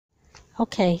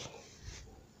Okay,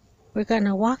 we're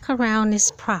gonna walk around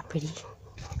this property.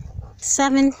 I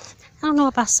don't know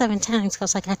about 7 times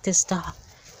because I got this dog,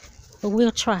 but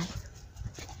we'll try.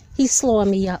 He's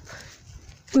slowing me up.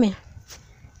 Come here.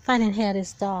 If I didn't have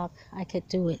this dog, I could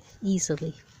do it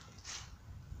easily.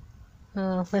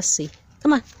 Let's see.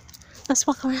 Come on. Let's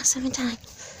walk around 7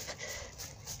 times.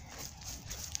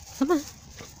 Come on.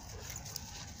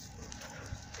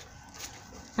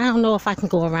 I don't know if I can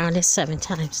go around this 7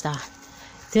 times, though.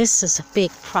 This is a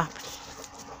big property.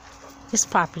 This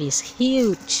property is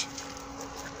huge.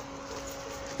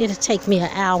 It'll take me an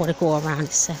hour to go around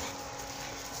the 7.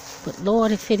 But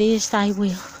Lord, if it is thy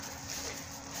will.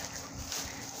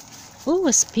 Oh,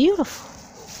 it's beautiful.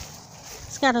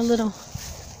 It's got a little,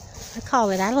 I call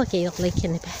it alligator lake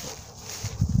in the back.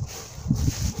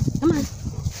 Come on.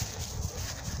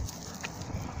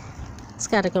 It's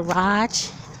got a garage,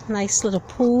 nice little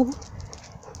pool.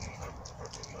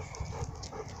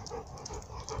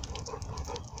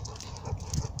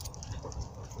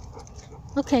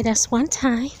 Okay, that's 1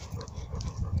 time.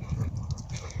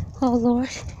 Oh Lord,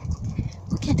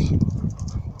 look at it.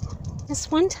 That's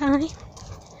 1 time.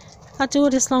 I'll do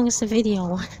it as long as the video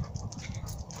on.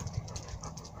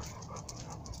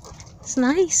 It's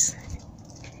nice.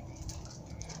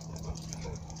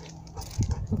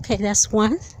 Okay, that's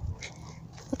 1.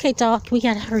 Okay, dog, we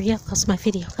gotta hurry up because my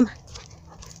video. Come on.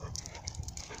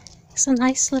 It's a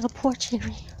nice little porch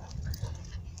area.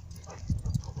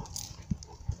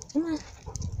 Come on.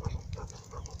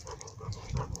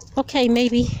 Okay,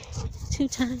 maybe 2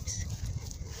 times.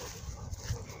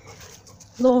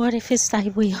 Lord, if it's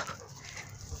thy will,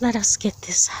 let us get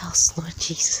this house, Lord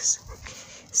Jesus.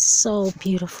 So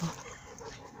beautiful.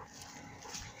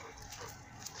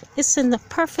 It's in the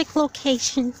perfect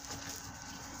location.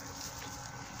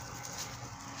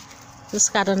 It's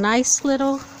got a nice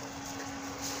little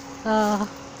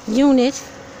unit.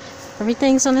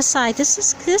 Everything's on the side.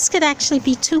 This could actually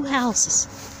be 2 houses.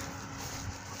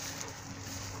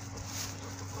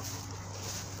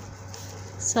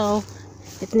 So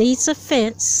it needs a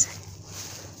fence.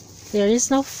 There is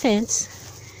no fence.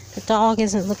 The dog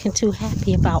isn't looking too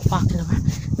happy about walking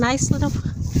around. Nice little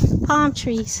palm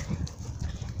trees.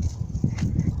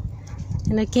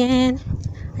 And again,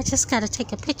 I just got to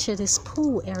take a picture of this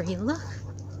pool area. Look.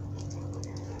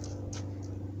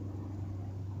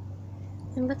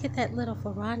 And look at that little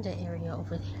veranda area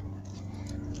over there.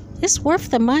 It's worth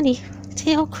the money.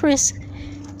 Tell Chris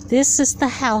this is the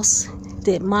house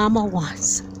that Mama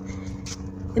wants.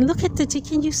 And look at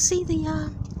can you see the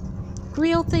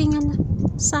grill thing on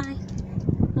the side?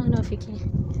 I don't know if you can.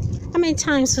 How many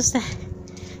times was that?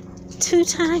 2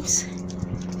 times?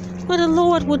 Well, the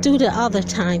Lord will do the other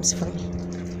times for me.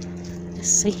 Let's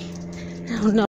see. I don't know.